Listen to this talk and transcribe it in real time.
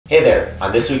Hey there,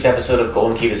 on this week's episode of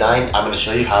Golden Key Design, I'm going to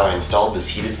show you how I installed this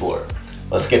heated floor.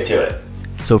 Let's get to it.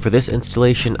 So for this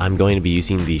installation, I'm going to be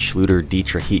using the Schluter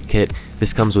Ditra Heat kit.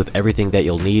 This comes with everything that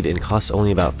you'll need and costs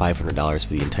only about $500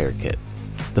 for the entire kit.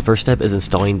 The first step is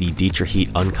installing the Ditra Heat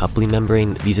uncoupling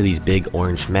membrane. These are these big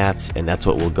orange mats, and that's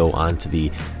what will go onto the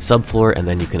subfloor, and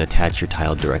then you can attach your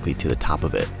tile directly to the top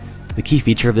of it. The key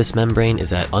feature of this membrane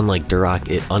is that, unlike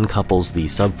Durock, it uncouples the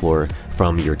subfloor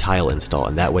from your tile install,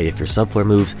 and that way if your subfloor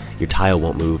moves, your tile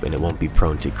won't move and it won't be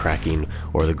prone to cracking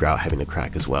or the grout having to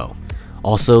crack as well.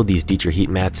 Also, these Ditra Heat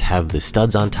mats have the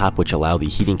studs on top which allow the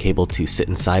heating cable to sit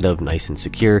inside of nice and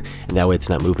secure, and that way it's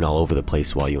not moving all over the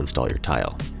place while you install your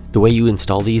tile. The way you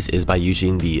install these is by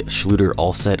using the Schluter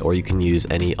All-Set, or you can use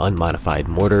any unmodified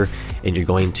mortar, and you're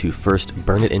going to first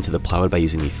burn it into the plywood by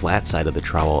using the flat side of the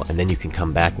trowel, and then you can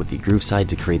come back with the groove side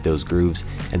to create those grooves,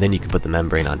 and then you can put the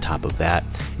membrane on top of that.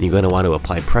 And you're going to want to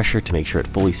apply pressure to make sure it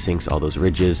fully sinks all those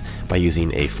ridges by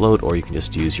using a float, or you can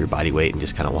just use your body weight and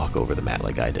just kind of walk over the mat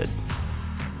like I did.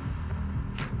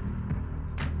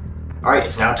 Alright,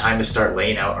 it's now time to start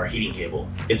laying out our heating cable.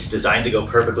 It's designed to go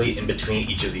perfectly in between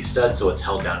each of these studs so it's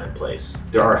held down in place.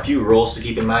 There are a few rules to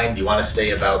keep in mind. You want to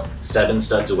stay about 7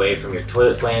 studs away from your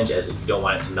toilet flange, as you don't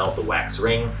want it to melt the wax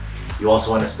ring. You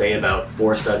also want to stay about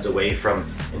 4 studs away from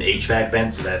an HVAC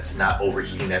vent so that it's not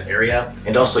overheating that area.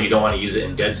 And also you don't want to use it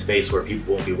in dead space where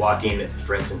people won't be walking.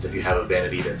 For instance, if you have a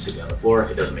vanity that's sitting on the floor,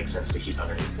 it doesn't make sense to heat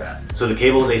underneath that. So the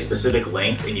cable is a specific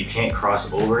length and you can't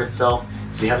cross over itself.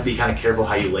 So you have to be kind of careful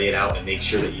how you lay it out and make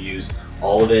sure that you use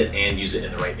all of it and use it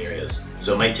in the right areas.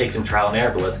 So it might take some trial and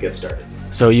error, but let's get started.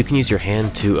 So you can use your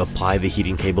hand to apply the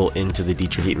heating cable into the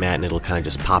Ditra Heat mat and it'll kind of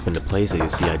just pop into place, as you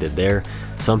see I did there.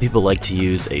 Some people like to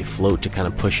use a float to kind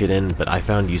of push it in, but I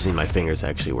found using my fingers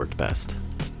actually worked best.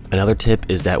 Another tip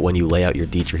is that when you lay out your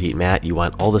Ditra Heat mat, you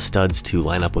want all the studs to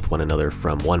line up with one another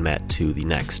from one mat to the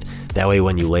next. That way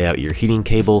when you lay out your heating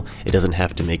cable, it doesn't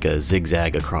have to make a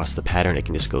zigzag across the pattern, it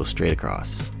can just go straight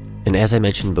across. And as I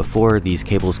mentioned before, these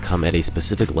cables come at a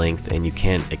specific length and you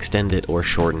can't extend it or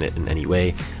shorten it in any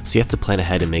way, so you have to plan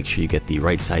ahead and make sure you get the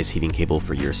right size heating cable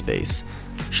for your space.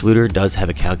 Schluter does have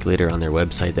a calculator on their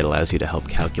website that allows you to help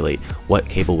calculate what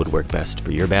cable would work best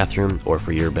for your bathroom or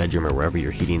for your bedroom or wherever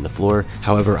you're heating the floor.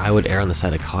 However, I would err on the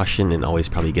side of caution and always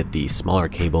probably get the smaller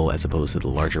cable as opposed to the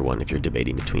larger one if you're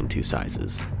debating between two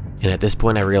sizes. And at this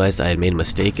point I realized I had made a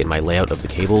mistake in my layout of the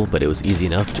cable, but it was easy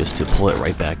enough just to pull it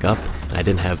right back up, and I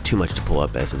didn't have too much to pull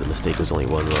up as the mistake was only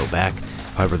 1 row back.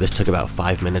 However, this took about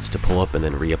 5 minutes to pull up and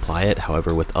then reapply it.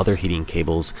 However, with other heating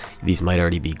cables, these might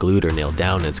already be glued or nailed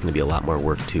down and it's going to be a lot more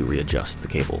work to readjust the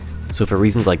cable. So for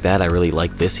reasons like that, I really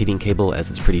like this heating cable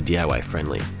as it's pretty DIY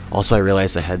friendly. Also, I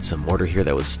realized I had some mortar here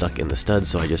that was stuck in the studs,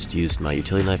 so I just used my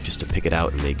utility knife just to pick it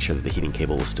out and make sure that the heating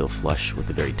cable was still flush with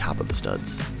the very top of the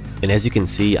studs. And as you can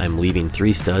see, I'm leaving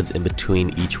 3 studs in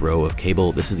between each row of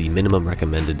cable. This is the minimum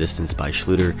recommended distance by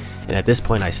Schluter, and at this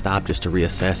point I stopped just to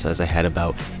reassess as I had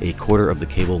about 1/4 of the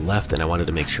cable left and I wanted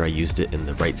to make sure I used it in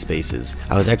the right spaces.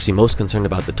 I was actually most concerned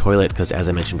about the toilet because, as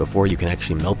I mentioned before, you can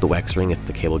actually melt the wax ring if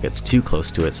the cable gets too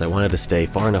close to it, so I wanted to stay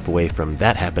far enough away from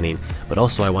that happening, but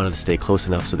also I wanted to stay close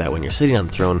enough so that when you're sitting on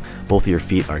the throne, both of your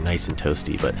feet are nice and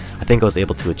toasty. But I think I was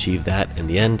able to achieve that in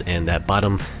the end, and that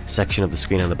bottom section of the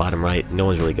screen on the bottom right, no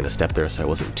one's really going to step there, so I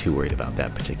wasn't too worried about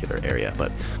that particular area.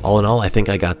 But all in all, I think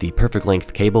I got the perfect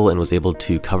length cable and was able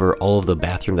to cover all of the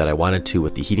bathroom that I wanted to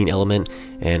with the heating element,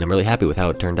 and I'm really happy with how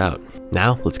it turned out.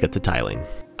 Now let's get to tiling.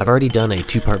 I've already done a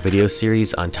 2-part video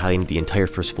series on tiling the entire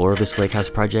first floor of this lake house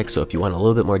project, so if you want a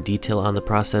little bit more detail on the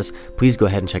process, please go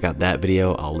ahead and check out that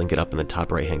video. I'll link it up in the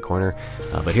top right hand corner,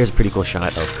 but here's a pretty cool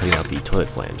shot of cutting out the toilet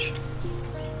flange.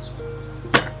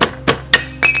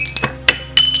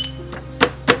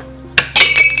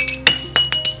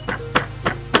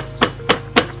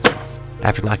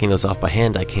 After knocking those off by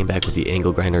hand, I came back with the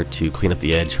angle grinder to clean up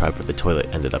the edge. However, the toilet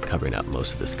ended up covering up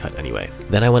most of this cut anyway.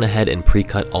 Then I went ahead and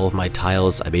pre-cut all of my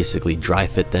tiles. I basically dry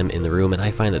fit them in the room, and I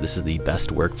find that this is the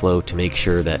best workflow to make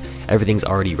sure that everything's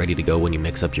already ready to go when you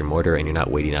mix up your mortar and you're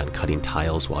not waiting on cutting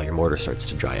tiles while your mortar starts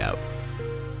to dry out.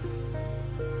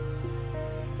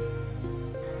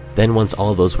 Then once all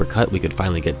of those were cut, we could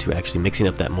finally get to actually mixing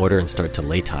up that mortar and start to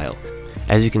lay tile.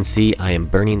 As you can see, I am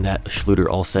burning that Schluter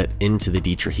All-Set into the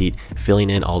Ditra Heat, filling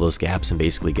in all those gaps and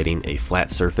basically getting a flat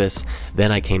surface.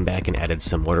 Then I came back and added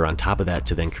some mortar on top of that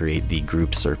to then create the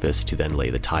grooved surface to then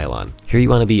lay the tile on. Here you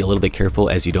want to be a little bit careful,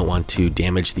 as you don't want to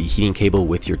damage the heating cable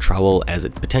with your trowel, as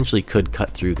it potentially could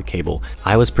cut through the cable.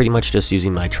 I was pretty much just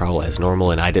using my trowel as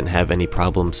normal and I didn't have any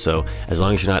problems, so as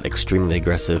long as you're not extremely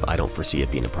aggressive, I don't foresee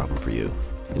it being a problem for you.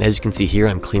 And as you can see here,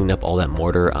 I'm cleaning up all that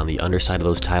mortar on the underside of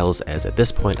those tiles, as at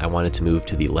this point I wanted to move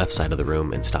to the left side of the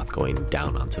room and stop going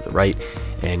down onto the right.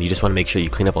 And you just want to make sure you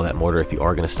clean up all that mortar if you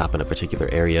are going to stop in a particular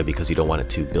area, because you don't want it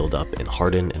to build up and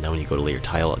harden, and then when you go to lay your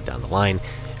tile down the line,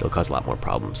 it'll cause a lot more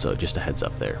problems. So just a heads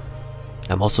up there.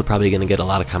 I'm also probably going to get a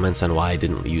lot of comments on why I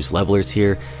didn't use levelers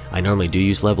here. I normally do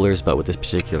use levelers, but with this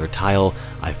particular tile,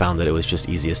 I found that it was just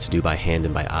easiest to do by hand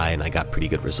and by eye, and I got pretty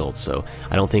good results. So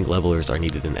I don't think levelers are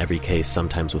needed in every case.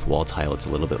 Sometimes with wall tile, it's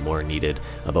a little bit more needed,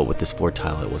 but with this floor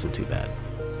tile, it wasn't too bad.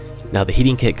 Now the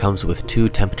heating kit comes with 2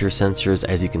 temperature sensors.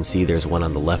 As you can see, there's one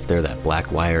on the left there, that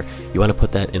black wire. You want to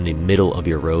put that in the middle of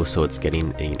your row so it's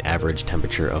getting an average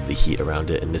temperature of the heat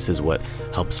around it, and this is what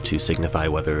helps to signify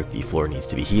whether the floor needs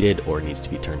to be heated or needs to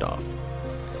be turned off.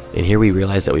 And here we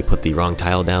realized that we put the wrong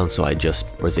tile down, so I just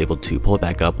was able to pull it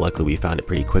back up. Luckily we found it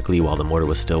pretty quickly while the mortar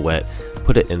was still wet,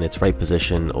 put it in its right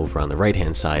position over on the right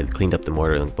hand side, cleaned up the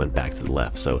mortar, and went back to the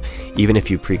left. So even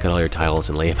if you pre-cut all your tiles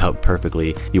and lay them out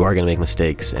perfectly, you are going to make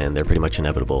mistakes, and they're pretty much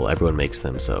inevitable. Everyone makes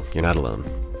them, so you're not alone.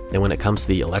 And when it comes to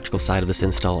the electrical side of this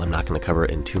install, I'm not going to cover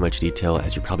it in too much detail,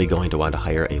 as you're probably going to want to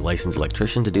hire a licensed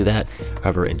electrician to do that.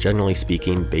 However, in generally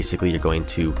speaking, basically you're going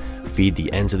to feed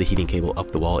the ends of the heating cable up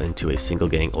the wall into a single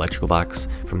gang electrical box.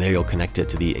 From there you'll connect it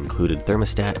to the included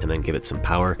thermostat and then give it some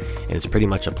power, and it's pretty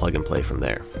much a plug and play from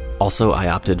there. Also, I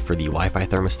opted for the Wi-Fi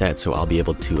thermostat, so I'll be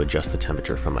able to adjust the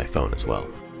temperature from my phone as well.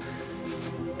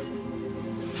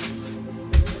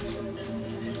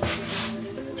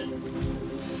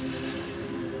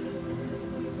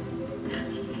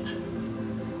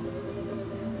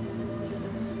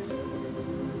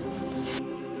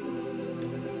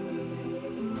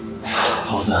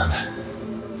 All done.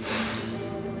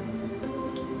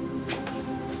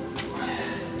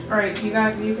 All right, you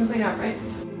can clean up, right?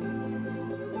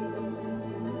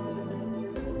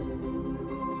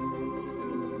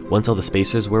 Once all the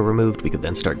spacers were removed, we could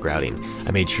then start grouting.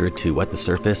 I made sure to wet the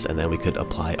surface, and then we could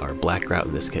apply our black grout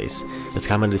in this case. It's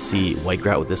common to see white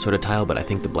grout with this sort of tile, but I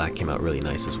think the black came out really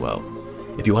nice as well.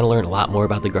 If you want to learn a lot more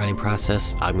about the grouting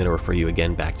process, I'm going to refer you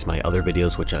again back to my other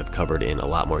videos, which I've covered in a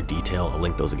lot more detail. I'll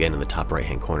link those again in the top right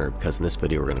hand corner, because in this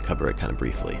video we're going to cover it kind of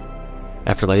briefly.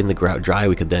 After letting the grout dry,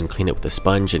 we could then clean it with a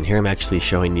sponge, and here I'm actually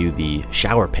showing you the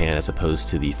shower pan as opposed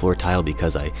to the floor tile,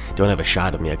 because I don't have a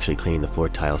shot of me actually cleaning the floor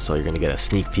tile, so you're going to get a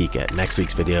sneak peek at next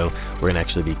week's video. We're going to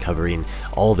actually be covering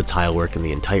all the tile work in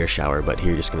the entire shower, but here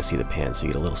you're just going to see the pan, so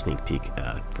you get a little sneak peek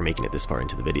for making it this far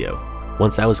into the video.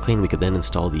 Once that was clean, we could then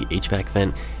install the HVAC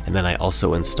vent, and then I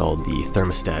also installed the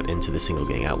thermostat into the single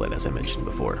gang outlet, as I mentioned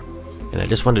before. And I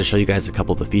just wanted to show you guys a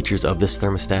couple of the features of this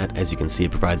thermostat. As you can see,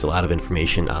 it provides a lot of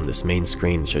information on this main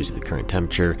screen. It shows you the current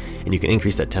temperature, and you can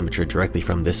increase that temperature directly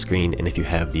from this screen, and if you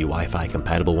have the Wi-Fi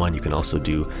compatible one, you can also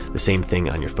do the same thing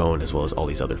on your phone, as well as all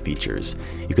these other features.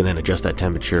 You can then adjust that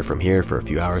temperature from here for a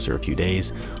few hours or a few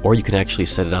days, or you can actually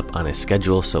set it up on a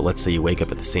schedule. So let's say you wake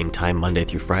up at the same time Monday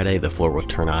through Friday, the floor will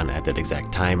turn on at that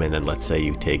exact time, and then let's say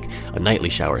you take a nightly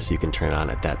shower, so you can turn it on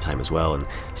at that time as well, and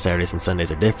Saturdays and Sundays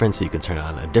are different, so you can turn it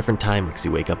on at a different time because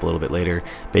you wake up a little bit later.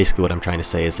 Basically what I'm trying to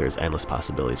say is there's endless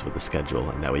possibilities with the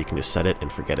schedule, and that way you can just set it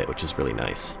and forget it, which is really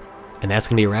nice. And that's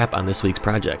going to be a wrap on this week's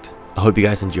project. I hope you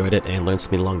guys enjoyed it and learned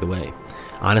something along the way.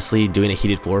 Honestly, doing a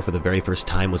heated floor for the very first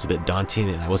time was a bit daunting,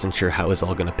 and I wasn't sure how it was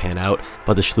all going to pan out,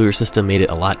 but the Schluter system made it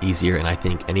a lot easier, and I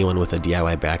think anyone with a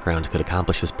DIY background could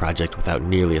accomplish this project without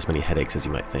nearly as many headaches as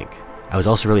you might think. I was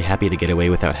also really happy to get away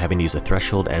without having to use a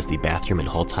threshold, as the bathroom and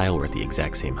hall tile were at the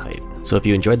exact same height. So if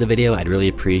you enjoyed the video, I'd really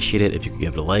appreciate it if you could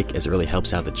give it a like, as it really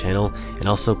helps out the channel, and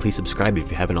also please subscribe if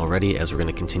you haven't already, as we're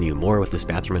going to continue more with this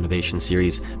bathroom renovation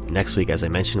series. Next week, as I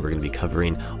mentioned, we're going to be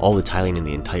covering all the tiling in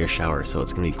the entire shower, so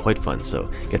it's going to be quite fun, so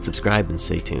get subscribed and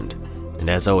stay tuned. And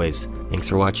as always, thanks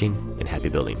for watching and happy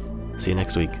building. See you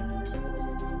next week.